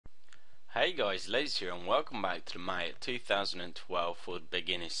Hey guys, Laze here and welcome back to the May 2012 for the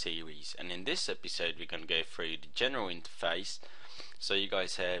beginner series, and in this episode we're going to go through the general interface so you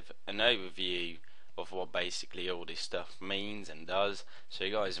guys have an overview of what basically all this stuff means and does, so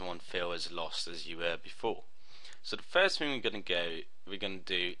you guys won't feel as lost as you were before. So the first thing we're going to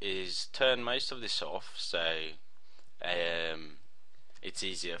do is turn most of this off, so it's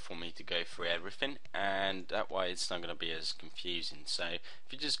easier for me to go through everything, and that way it's not going to be as confusing. So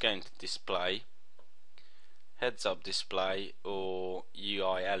if you just go into display, heads up display or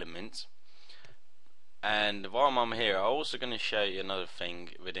UI elements, and while I'm here I'm also going to show you another thing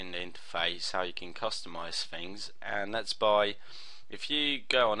within the interface, how you can customize things, and that's by, if you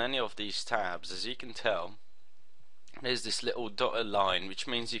go on any of these tabs, as you can tell there's this little dotted line, which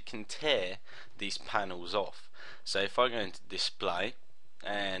means you can tear these panels off. So if I go into display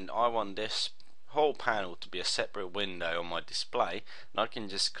and I want this whole panel to be a separate window on my display, and I can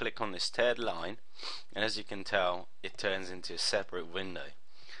just click on this teared line, and as you can tell it turns into a separate window.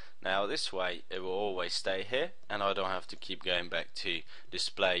 Now this way it will always stay here and I don't have to keep going back to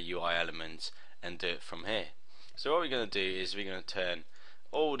display UI elements and do it from here. So what we're going to do is we're going to turn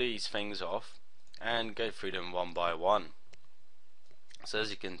all these things off and go through them one by one. So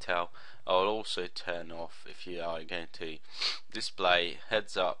as you can tell, I'll also turn off, if you are going to display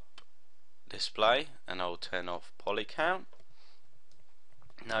heads up display, and I'll turn off poly count.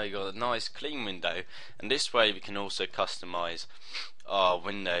 Now you got a nice clean window, and this way we can also customize our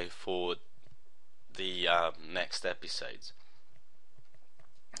window for the next episodes.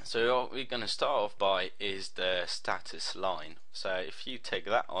 So what we're going to start off by is the status line. So if you take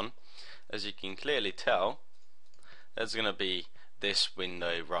that on, as you can clearly tell, there's going to be this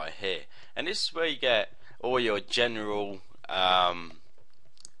window right here, and this is where you get all your general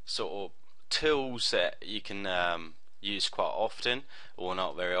sort of tools that you can use quite often or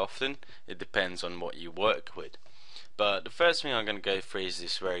not very often. It depends on what you work with. But the first thing I'm going to go through is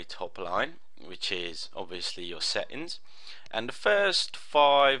this very top line, which is obviously your settings, and the first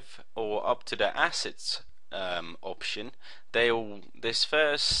 5 or up to the assets option, this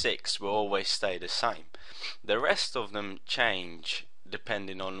first 6 will always stay the same. The rest of them change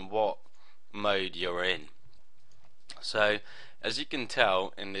depending on what mode you're in. So as you can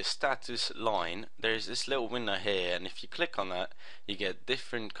tell in this status line, there's this little window here, and if you click on that you get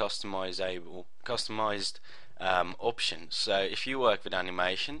different customized options. So if you work with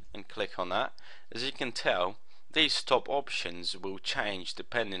animation and click on that, as you can tell these top options will change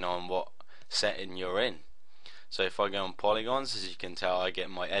depending on what setting you're in. So if I go on polygons, as you can tell I get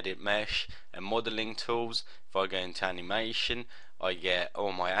my edit mesh and modeling tools. If I go into animation I get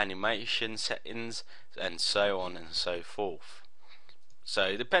all my animation settings, and so on and so forth.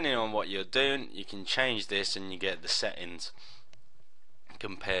 So depending on what you're doing you can change this and you get the settings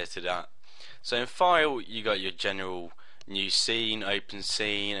compared to that. So in file you got your general new scene, open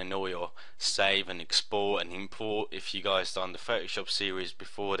scene, and all your save and export and import. If you guys done the Photoshop series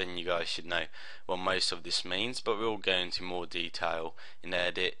before, then you guys should know what most of this means, but we'll go into more detail in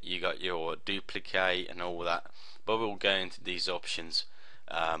edit. You got your duplicate and all that, but we'll go into these options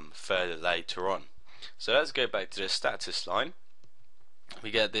further later on. So let's go back to the status line.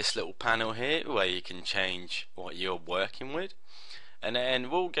 We get this little panel here where you can change what you're working with, and then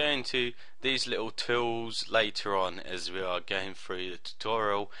we'll go into these little tools later on as we are going through the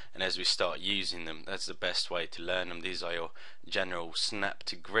tutorial and as we start using them. That's the best way to learn them. These are your general snap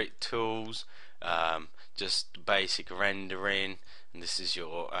to grid tools, just basic rendering, and this is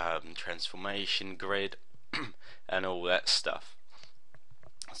your transformation grid and all that stuff.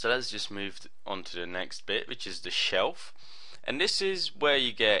 So let's just move on to the next bit, which is the shelf, and this is where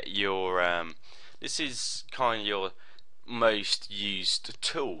you get your this is kind of your most used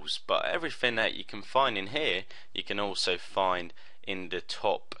tools, but everything that you can find in here you can also find in the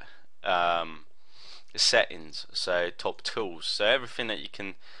top settings, so top tools. So everything that you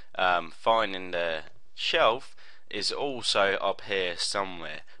can find in the shelf is also up here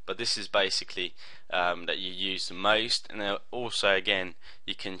somewhere, but this is basically that you use the most. And then also again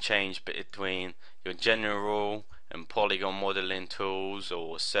you can change between your general and polygon modeling tools,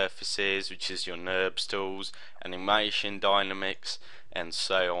 or surfaces, which is your NURBS tools, animation, dynamics, and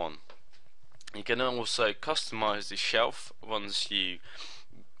so on. You can also customize the shelf once you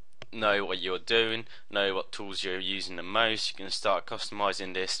know what you're doing, know what tools you're using the most. You can start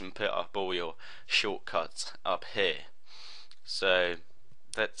customizing this and put up all your shortcuts up here. So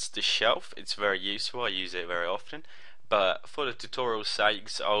that's the shelf. It's very useful, I use it very often, but for the tutorial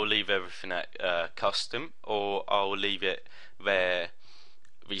sakes I'll leave everything at custom, or I'll leave it where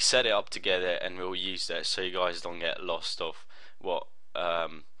we set it up together and we'll use that, so you guys don't get lost of what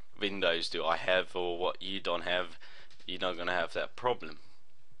windows do I have or what you don't have, you're not going to have that problem.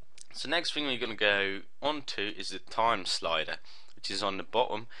 So next thing we're going to go on to is the time slider, which is on the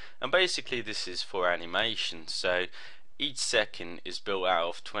bottom, and basically this is for animation. So each second is built out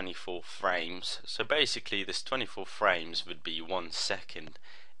of 24 frames, so basically this 24 frames would be 1 second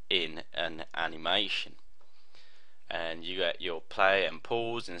in an animation, and you get your play and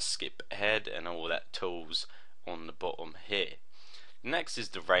pause and skip ahead and all that tools on the bottom here. Next is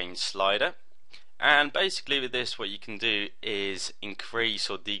the range slider, and basically with this what you can do is increase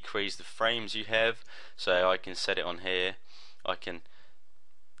or decrease the frames you have. So I can set it on here, I can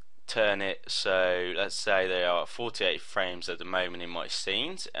turn it, so let's say there are 48 frames at the moment in my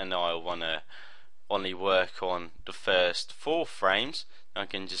scenes and I want to only work on the first 4 frames. I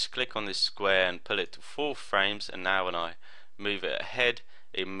can just click on this square and pull it to 4 frames, and now when I move it ahead,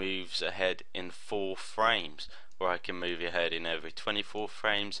 it moves ahead in 4 frames, or I can move it ahead in every 24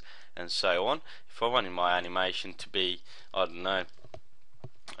 frames and so on. If I wanted my animation to be, I don't know,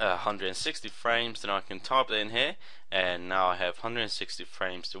 160 frames, then I can type that in here, and now I have 160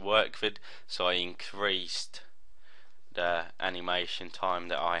 frames to work with, so I increased the animation time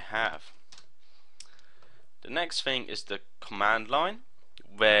that I have. The next thing is the command line,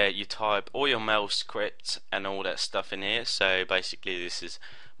 where you type all your mail scripts and all that stuff in here. So basically this is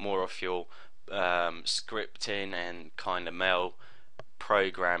more of your scripting and kind of mail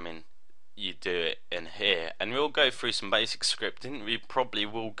programming. You do it in here, and we'll go through some basic scripting. We probably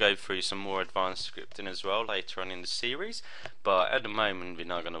will go through some more advanced scripting as well later on in the series, but at the moment we're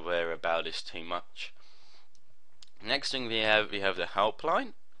not going to worry about this too much. Next thing we have the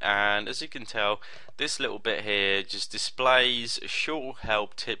helpline, and as you can tell, this little bit here just displays short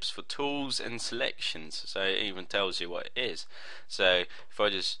help tips for tools and selections, so it even tells you what it is. So if I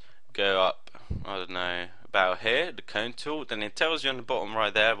just go up, I don't know, about here, the cone tool, then it tells you on the bottom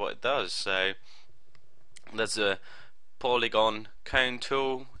right there what it does. So there's a polygon cone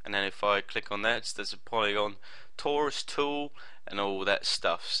tool, and then if I click on that, there's a polygon torus tool and all that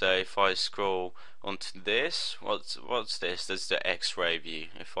stuff. So if I scroll onto this, what's this? There's the X-ray view.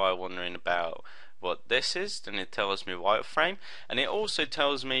 If I'm wondering about what this is, then it tells me wireframe, and it also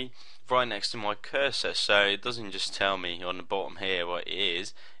tells me right next to my cursor. So it doesn't just tell me on the bottom here what it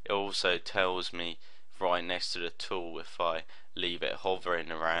is, it also tells me right next to the tool if I leave it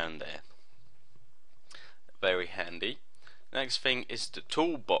hovering around there. Very handy. Next thing is the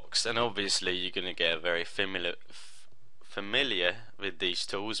toolbox, and obviously you're going to get very familiar with these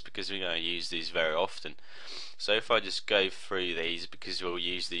tools because we're going to use these very often. So if I just go through these, because we'll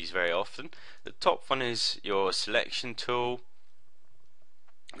use these very often, the top one is your selection tool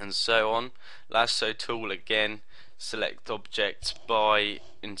and so on. Lasso tool, again, select objects by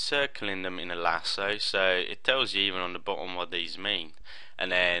encircling them in a lasso, so it tells you even on the bottom what these mean.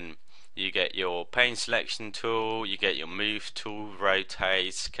 And then you get your pane selection tool, you get your move tool,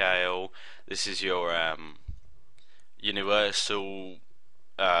 rotate, scale. This is your universal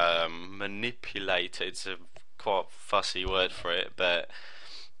manipulator. It's a quite fussy word for it, but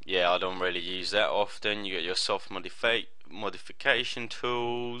yeah, I don't really use that often. You get your soft modification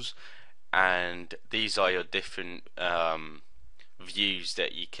tools, and these are your different views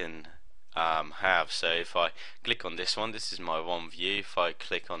that you can have. So if I click on this one, this is my one view. If I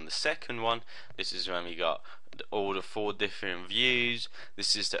click on the second one, this is when we got all the 4 different views.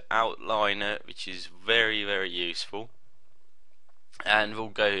 This is the outliner, which is very, very useful, and we'll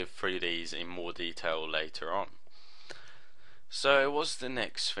go through these in more detail later on. So what's the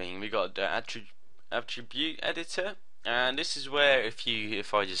next thing? We got the attribute editor, and this is where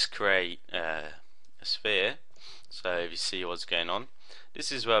if I just create a sphere, so if you see what's going on,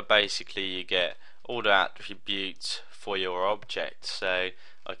 this is where basically you get all the attributes for your object. So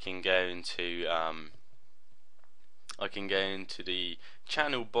I can go into the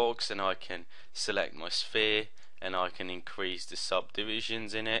channel box, and I can select my sphere, and I can increase the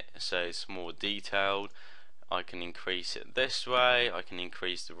subdivisions in it so it's more detailed. I can increase it this way, I can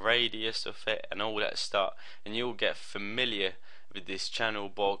increase the radius of it and all that stuff, and you'll get familiar with this channel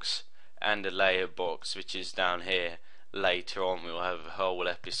box and the layer box, which is down here. Later on we'll have a whole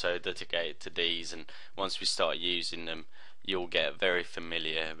episode dedicated to these, and once we start using them you'll get very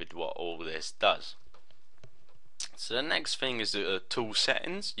familiar with what all this does. So the next thing is the tool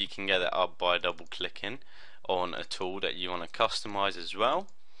settings. You can get that up by double clicking on a tool that you want to customize as well,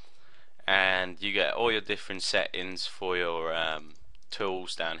 and you get all your different settings for your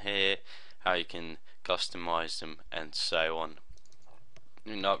tools down here, how you can customize them and so on.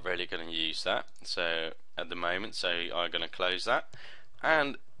 You're not really going to use that so at the moment, so I'm going to close that,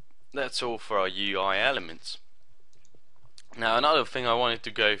 and that's all for our UI elements. Now another thing I wanted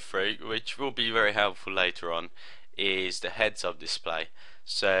to go through, which will be very helpful later on, is the heads up display.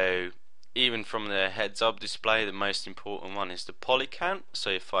 So even from the heads up display, the most important one is the poly count. So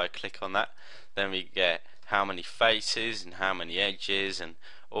if I click on that, then we get how many faces and how many edges and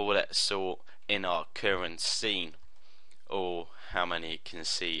all that sort in our current scene, or how many you can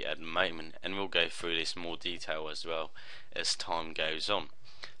see at the moment, and we'll go through this in more detail as well as time goes on.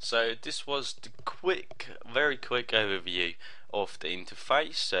 So this was the very quick overview of the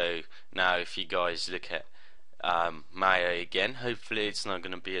interface. So now if you guys look at Maya again, hopefully it's not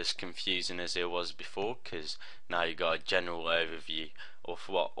going to be as confusing as it was before, because now you got a general overview of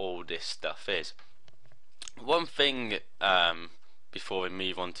what all this stuff is. One thing before we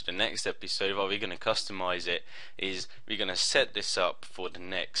move on to the next episode, while we're going to customize it, is we're going to set this up for the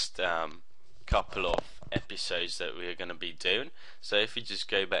next couple of episodes that we're going to be doing. So if we just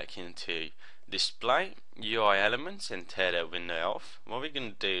go back into display UI elements and tear that window off, what we're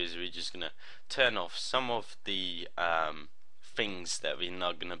going to do is we're just going to turn off some of the things that we're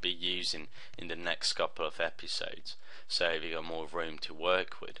not going to be using in the next couple of episodes, so we got more room to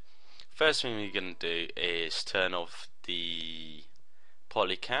work with. First thing we're going to do is turn off the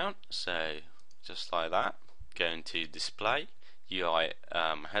poly count, so just like that, go into display UI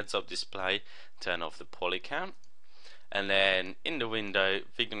heads up display, turn off the poly count, and then in the window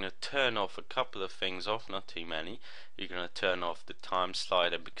we're going to turn off a couple of things off, not too many. We're going to turn off the time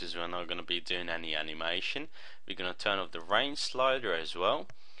slider because we're not going to be doing any animation. We're going to turn off the range slider as well.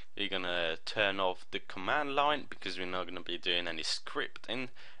 We're going to turn off the command line because we're not going to be doing any scripting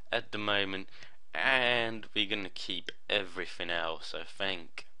at the moment, and we're going to keep everything else, I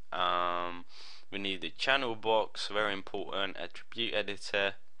think. We need the channel box, very important, attribute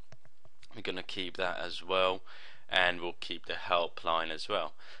editor, we're going to keep that as well, and we'll keep the helpline as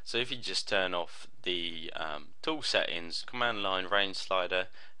well. So if you just turn off the tool settings, command line, range slider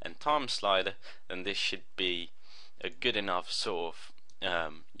and time slider, then this should be a good enough sort of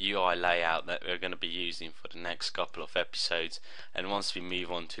UI layout that we're going to be using for the next couple of episodes. And once we move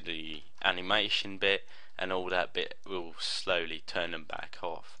on to the animation bit and all that bit, we'll slowly turn them back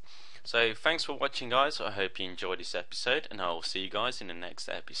off. So thanks for watching, guys. I hope you enjoyed this episode, and I will see you guys in the next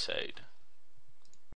episode.